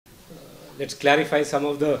let's clarify some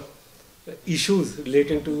of the issues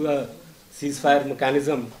relating to the ceasefire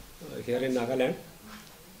mechanism here in Nagaland.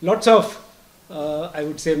 Lots of, I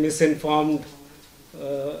would say, misinformed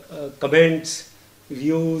comments,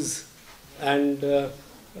 views, and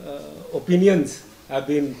opinions have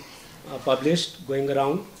been published going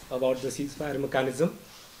around about the ceasefire mechanism,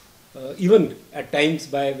 even at times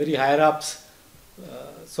by very higher ups.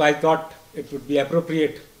 So I thought it would be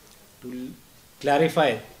appropriate to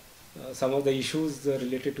clarify some of the issues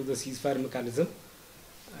related to the ceasefire mechanism.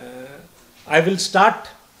 I will start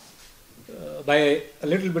by a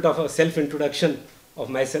little bit of a self-introduction of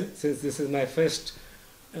myself, since this is my first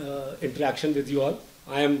interaction with you all.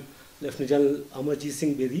 I am Lieutenant General Amarjeet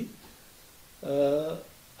Singh Bedi.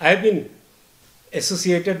 I have been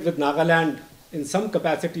associated with Nagaland in some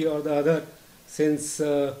capacity or the other since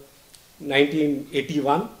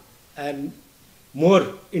 1981, and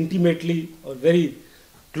more intimately or very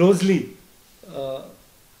closely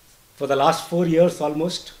for the last 4 years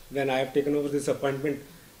almost, when I have taken over this appointment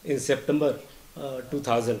in September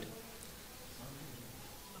 2000.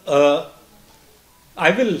 I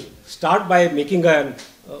will start by making an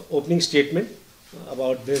opening statement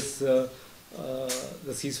about this the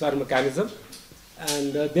ceasefire mechanism,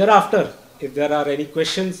 and thereafter, if there are any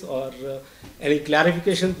questions or any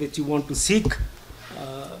clarifications which you want to seek,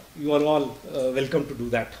 you are all welcome to do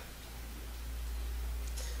that.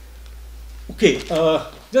 Okay,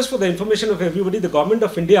 just for the information of everybody, the Government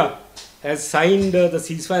of India has signed the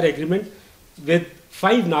ceasefire agreement with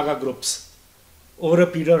 5 Naga groups over a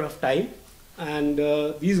period of time, and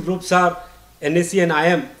these groups are NSCN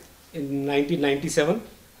IM in 1997,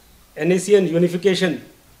 NSCN Unification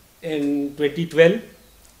in 2012,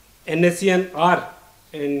 NSCN R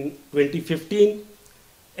in 2015,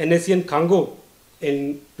 NSCN Khango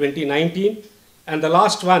in 2019, and the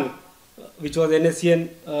last one, which was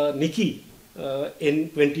NSCN Nikki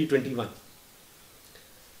in 2021.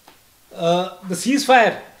 The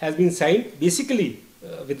ceasefire has been signed basically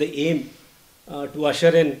with the aim to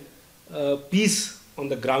usher in peace on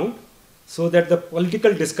the ground, so that the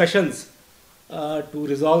political discussions to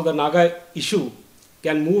resolve the Naga issue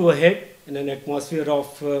can move ahead in an atmosphere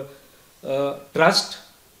of trust,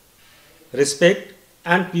 respect,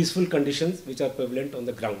 and peaceful conditions which are prevalent on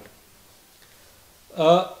the ground.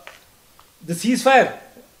 The ceasefire,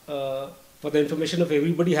 for the information of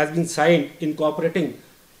everybody, has been signed incorporating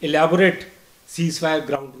elaborate ceasefire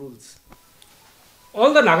ground rules.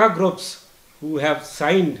 All the Naga groups who have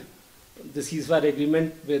signed the ceasefire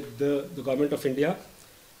agreement with the Government of India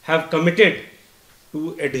have committed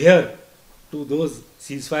to adhere to those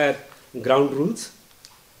ceasefire ground rules.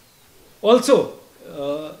 Also,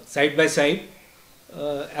 side by side,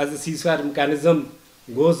 as the ceasefire mechanism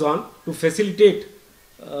goes on, to facilitate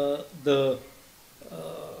the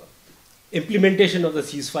implementation of the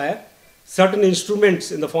ceasefire, certain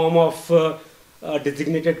instruments in the form of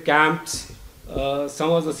designated camps,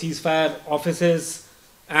 some of the ceasefire offices,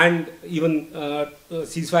 and even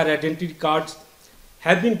ceasefire identity cards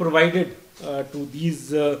have been provided to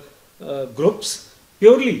these groups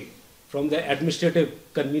purely from the administrative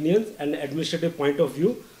convenience and administrative point of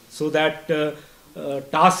view, so that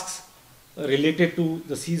tasks related to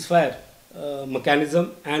the ceasefire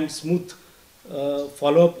mechanism and smooth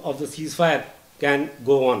follow-up of the ceasefire can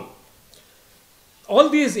go on. All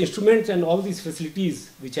these instruments and all these facilities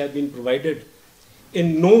which have been provided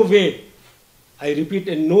in no way, I repeat,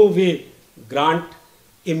 in no way grant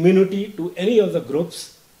immunity to any of the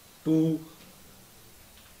groups to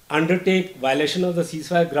undertake violation of the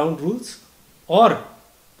ceasefire ground rules or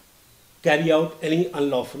carry out any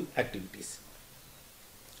unlawful activities.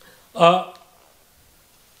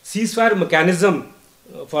 Ceasefire mechanism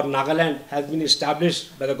for Nagaland has been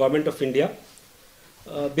established by the Government of India,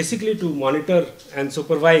 basically to monitor and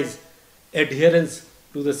supervise adherence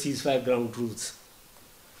to the ceasefire ground rules.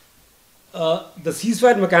 The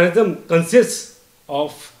ceasefire mechanism consists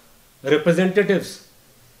of representatives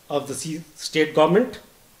of the state government,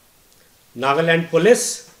 Nagaland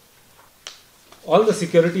Police, all the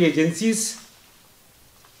security agencies,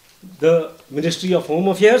 the Ministry of Home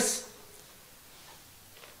Affairs,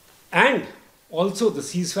 and also the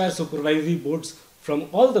ceasefire supervisory boards from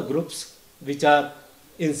all the groups which are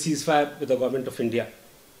in ceasefire with the Government of India.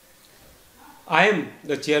 I am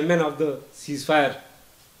the chairman of the ceasefire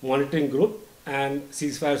monitoring group and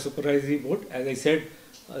ceasefire supervisory board, as I said,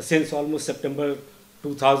 since almost September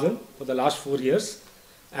 2000 for the last 4 years,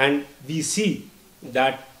 and we see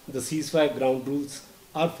that the ceasefire ground rules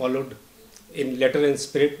are followed in letter and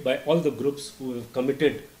spirit by all the groups who have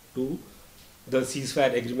committed to the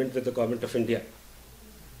ceasefire agreement with the Government of India.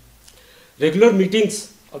 Regular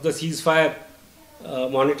meetings of the ceasefire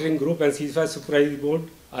monitoring group and ceasefire supervisory board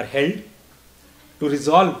are held to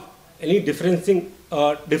resolve any differing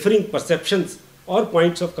perceptions or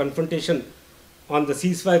points of confrontation on the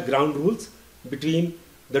ceasefire ground rules between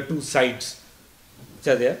the two sides which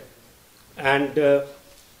are there. And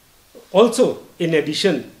also, in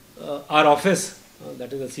addition, our office,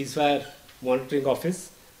 that is the ceasefire monitoring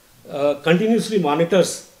office, continuously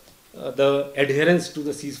monitors the adherence to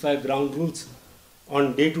the ceasefire ground rules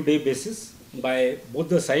on day-to-day basis by both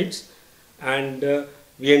the sides, and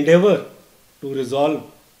we endeavor to resolve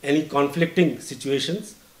any conflicting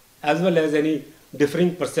situations as well as any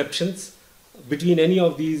differing perceptions between any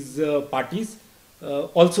of these parties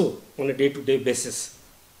also on a day-to-day basis.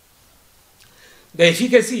 The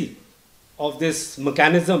efficacy of this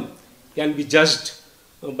mechanism can be judged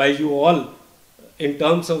by you all in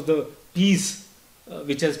terms of the peace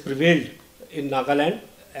which has prevailed in Nagaland,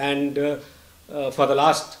 and for the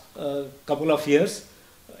last couple of years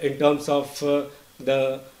in terms of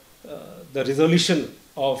the resolution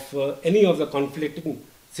of any of the conflicting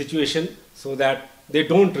situation, so that they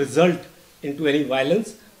don't result into any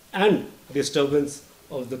violence and disturbance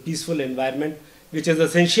of the peaceful environment, which is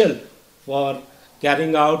essential for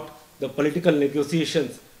carrying out the political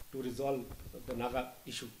negotiations to resolve the Naga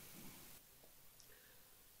issue.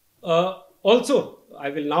 Also, I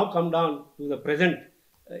will now come down to the present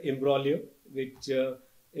imbroglio, which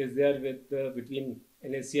is there with between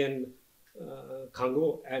NSCN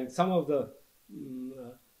Khango and some of the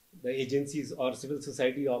agencies or civil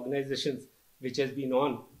society organizations which has been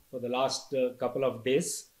on for the last couple of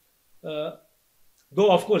days. Though,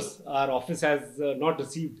 of course, our office has not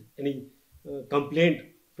received any complaint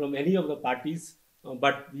from any of the parties,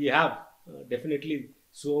 but we have definitely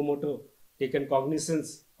suo moto taken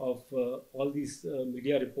cognizance of all these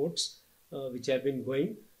media reports which have been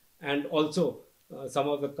going, and also some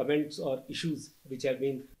of the comments or issues which have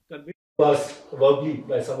been conveyed to us verbally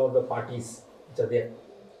by some of the parties which are there.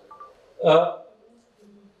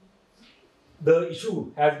 The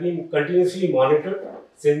issue has been continuously monitored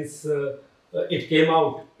since it came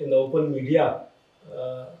out in the open media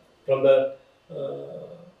from the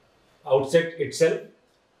outset itself.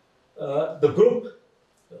 The group,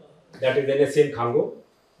 that is NSCN Khango,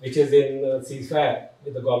 which is in ceasefire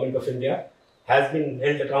with the Government of India, has been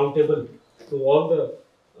held accountable to all the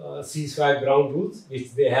ceasefire ground rules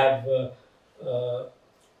which they have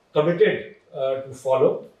committed to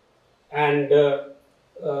follow. And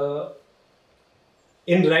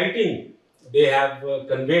in writing, they have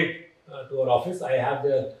conveyed to our office. I have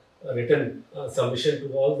the written submission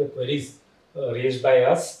to all the queries raised by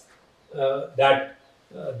us, that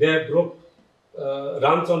their group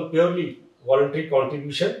runs on purely voluntary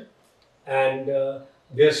contribution, and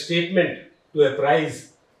their statement to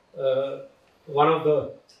apprise one of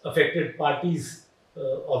the affected parties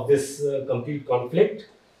of this complete conflict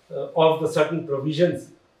of the certain provisions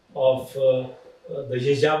of the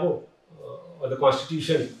Yezhabo or the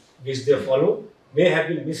constitution which they follow may have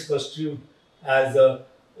been misconstrued as a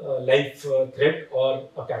life threat or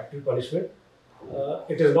a capital punishment.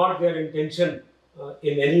 It is not their intention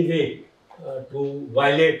in any way to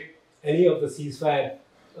violate any of the ceasefire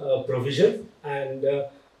provisions, and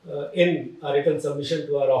in a written submission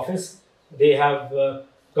to our office, they have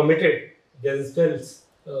committed themselves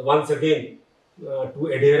once again to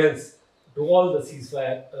adherence to all the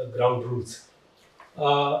ceasefire ground rules.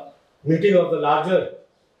 Meeting of the larger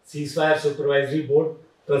ceasefire supervisory board,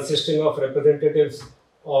 consisting of representatives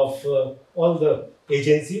of all the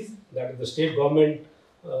agencies, that is the state government,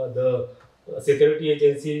 the security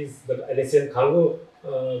agencies, the NSCN Khango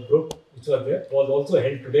group which was there, was also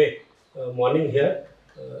held today morning here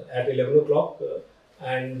at 11 o'clock,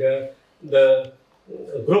 and the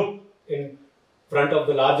group in front of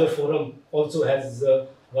the larger forum also has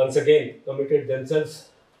once again committed themselves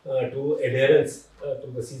to adherence to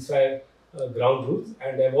the ceasefire ground rules,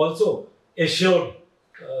 and have also assured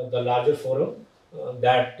the larger forum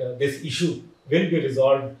that this issue will be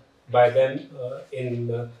resolved by them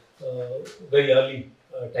in very early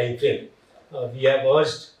time frame. We have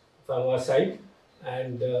urged from our side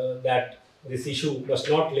and that this issue must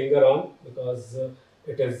not linger on, because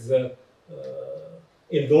it is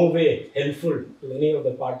in no way helpful to any of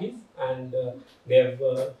the parties, and they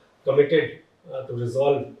have committed to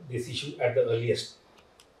resolve this issue at the earliest.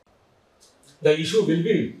 The issue will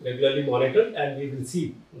be regularly monitored, and we will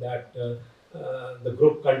see that the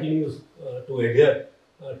group continues to adhere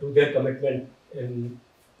to their commitment in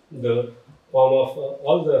the form of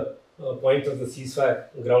all the points of the ceasefire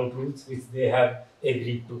ground rules which they have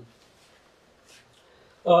agreed to.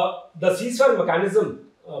 The ceasefire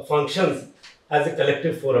mechanism functions as a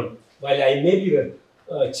collective forum. While I may be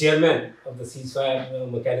the chairman of the ceasefire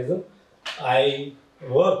mechanism, I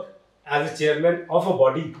work as a chairman of a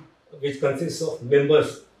body which consists of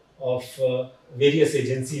members of various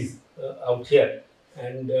agencies out here.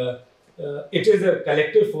 And it is a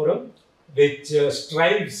collective forum which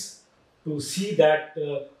strives to see that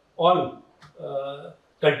all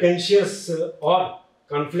contentious or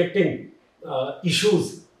conflicting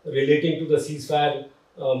issues relating to the ceasefire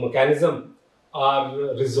mechanism are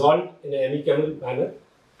resolved in an amicable manner.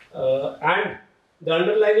 And the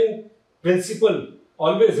underlying principle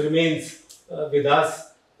always remains with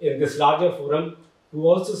us in this larger forum to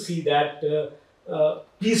also see that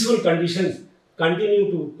peaceful conditions continue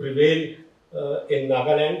to prevail in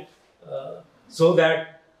Nagaland so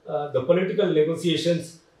that the political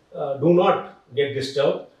negotiations do not get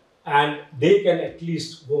disturbed and they can at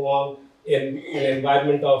least go on in an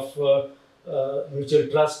environment of mutual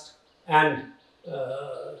trust and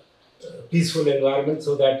peaceful environment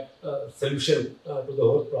so that solution to the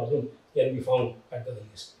whole problem can be found at the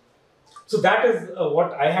earliest. So that is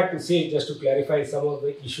what I had to say, just to clarify some of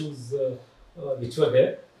the issues which were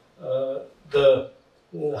there. The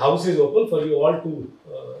house is open for you all to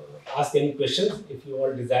ask any questions if you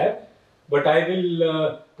all desire, but I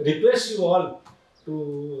will request you all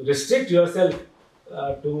to restrict yourself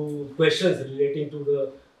to questions relating to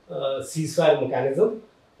the ceasefire mechanism,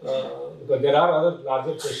 because there are other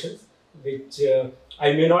larger questions which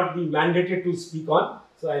I may not be mandated to speak on.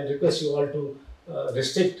 So I request you all to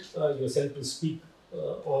restrict yourself to speak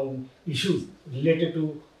on issues related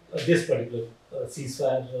to this particular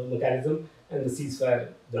ceasefire mechanism and the ceasefire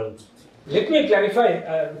ground rules. Let me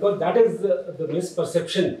clarify, because that is the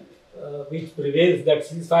misperception which prevails, that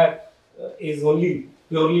ceasefire is only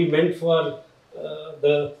purely meant for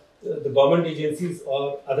the government agencies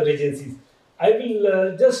or other agencies. I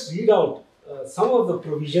will just read out some of the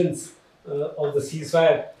provisions of the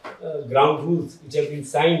ceasefire ground rules which have been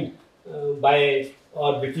signed by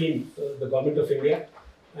or between the Government of India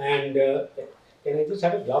and can I just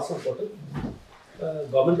have a glass of water?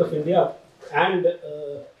 Government of India and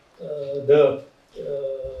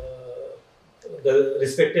the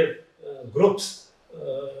respective groups,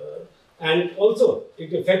 and also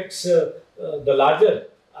it affects the larger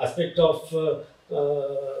aspect of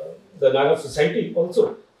the Naga society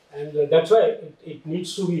also, and that's why it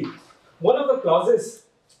needs to be. One of the clauses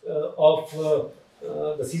of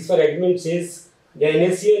the ceasefire agreement says the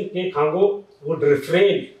NSCN Khango would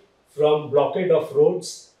refrain from blockade of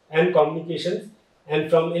roads and communications and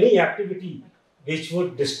from any activity which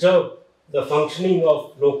would disturb the functioning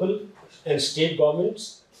of local and state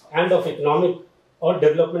governments and of economic or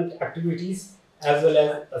development activities as well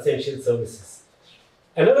as essential services.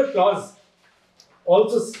 Another clause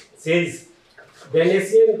also says the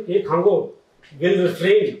NSCN Khango will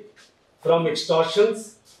refrain from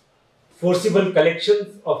extortions, forcible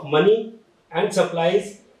collections of money and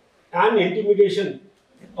supplies, and intimidation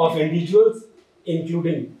of individuals,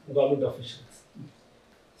 including government officials.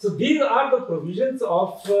 So these are the provisions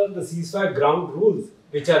of the ceasefire ground rules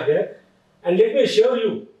which are there. And let me assure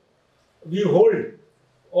you, we hold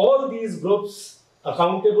all these groups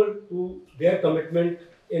accountable to their commitment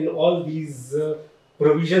in all these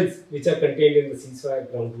provisions which are contained in the ceasefire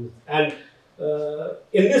ground rules. And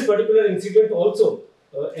in this particular incident also,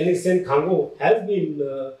 NSCN Khango has been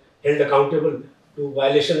held accountable to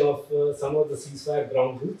violation of some of the ceasefire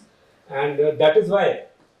ground rules, and that is why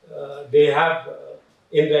they have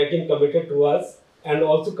in writing committed to us and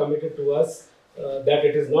also committed to us that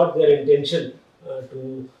it is not their intention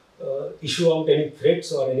to issue out any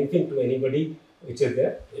threats or anything to anybody which is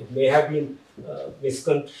there. It may have been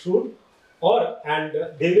misconstrued, and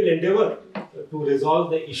they will endeavor to resolve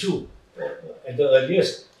the issue at the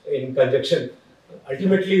earliest in conjunction.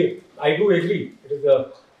 Ultimately, I do agree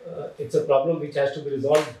it's a problem which has to be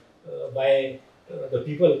resolved by the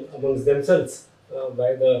people amongst themselves.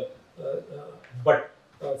 But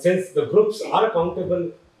since the groups are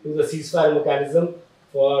accountable to the ceasefire mechanism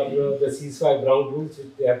for the ceasefire ground rules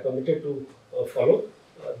which they have committed to follow,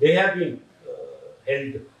 they have been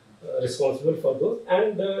held responsible for those,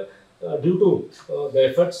 and due to the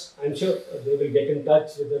efforts, I'm sure they will get in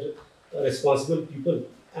touch with the responsible people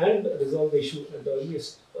and resolve the issue at the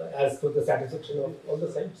earliest as per the satisfaction of all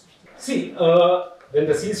the sides. See, when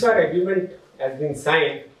the ceasefire agreement has been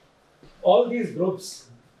signed, all these groups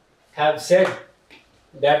have said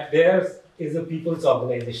that theirs is a people's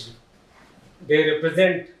organization. They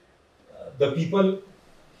represent the people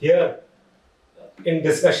here in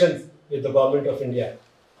discussions with the Government of India.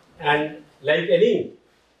 And like any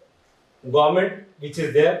government which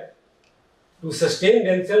is there to sustain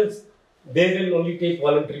themselves they will only take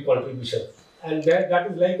voluntary contribution. And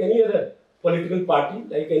that is like any other political party,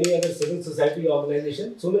 like any other civil society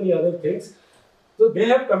organization, so many other things. So they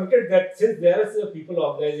have committed that since there is a people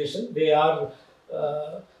organization, they are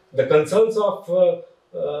the concerns of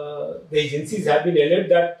the agencies have been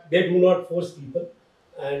alleged that they do not force people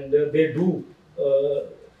and they do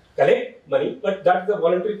collect money, but that's the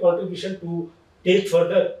voluntary contribution to take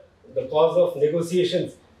further the cause of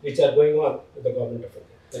negotiations which are going on with the government of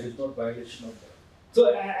India. There is no violation of that.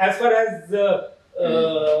 So as far as the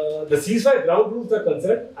ceasefire ground rules are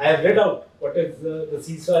concerned, I have read out what is the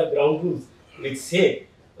ceasefire ground rules which say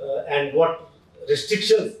and what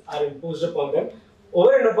restrictions are imposed upon them.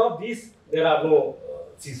 Over and above these, there are no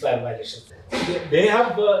ceasefire violations. They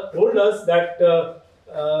have told us that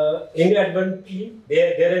inadvertently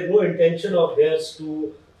there is no intention of theirs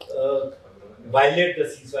to violate the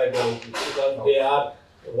ceasefire ground rules because they are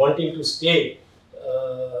wanting to stay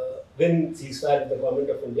win ceasefire with the government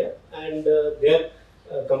of India, and their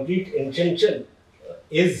complete intention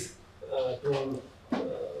is to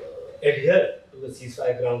adhere to the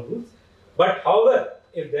ceasefire ground rules. But however,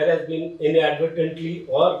 if there has been inadvertently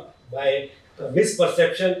or by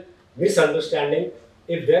misperception, misunderstanding,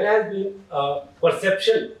 if there has been a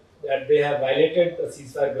perception that they have violated the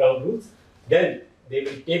ceasefire ground rules, then they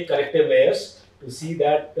will take corrective measures to see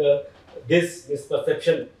that this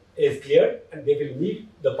misperception is cleared and they will meet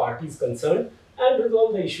the parties concerned and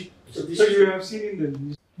resolve the issue. So you have seen in the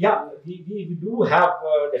news? Yeah, we do have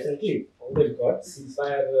definitely on the record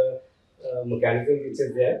ceasefire mechanism which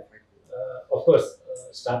is there. Of course,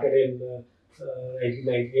 started in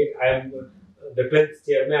 1998. I am the 12th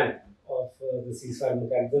chairman of the ceasefire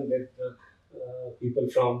mechanism with people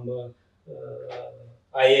from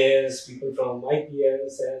IAS, people from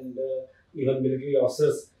IPS, and even military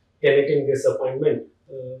officers tenanting this appointment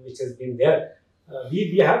which has been there.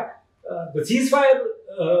 We have the ceasefire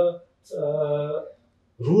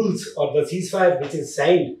rules or the ceasefire which is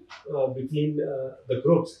signed between the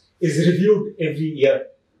groups is reviewed every year.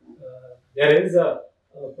 There is a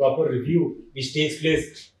proper review which takes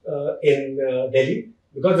place in Delhi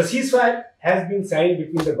because the ceasefire has been signed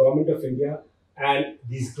between the government of India and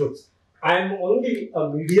these groups. I am only a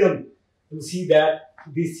medium to see that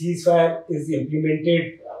this ceasefire is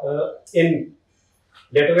implemented in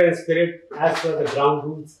letter and spirit as per the ground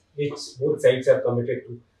rules which both sides are committed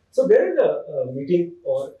to. So there is a meeting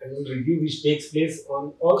or annual review which takes place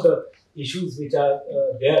on all the issues which are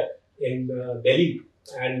there in Delhi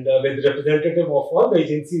and with representative of all the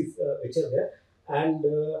agencies which are there. And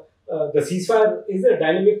the ceasefire is a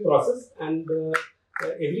dynamic process, and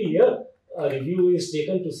every year a review is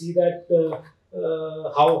taken to see that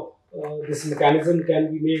how this mechanism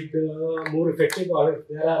can be made more effective, or if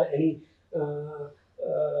there are any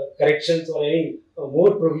corrections or any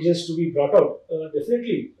more provisions to be brought out.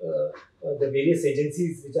 Definitely the various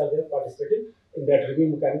agencies which are there participating in that review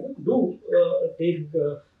mechanism do take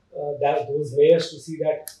those measures to see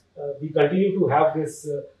that we continue to have this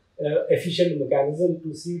efficient mechanism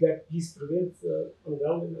to see that peace prevails on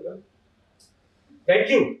ground in Nagaland. Thank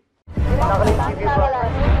you.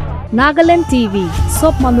 Nagaland TV,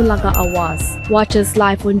 Sob Manulaga Awas. Watch us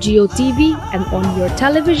live on Geo TV and on your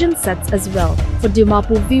television sets as well. For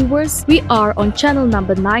Dimapur viewers, we are on channel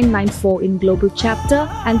number 994 in Global Chapter,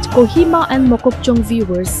 and Kohima and Mokokchung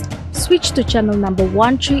viewers, switch to channel number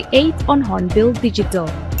 138 on Hornbill Digital.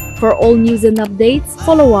 For all news and updates,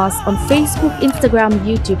 follow us on Facebook, Instagram,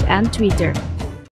 YouTube, and Twitter.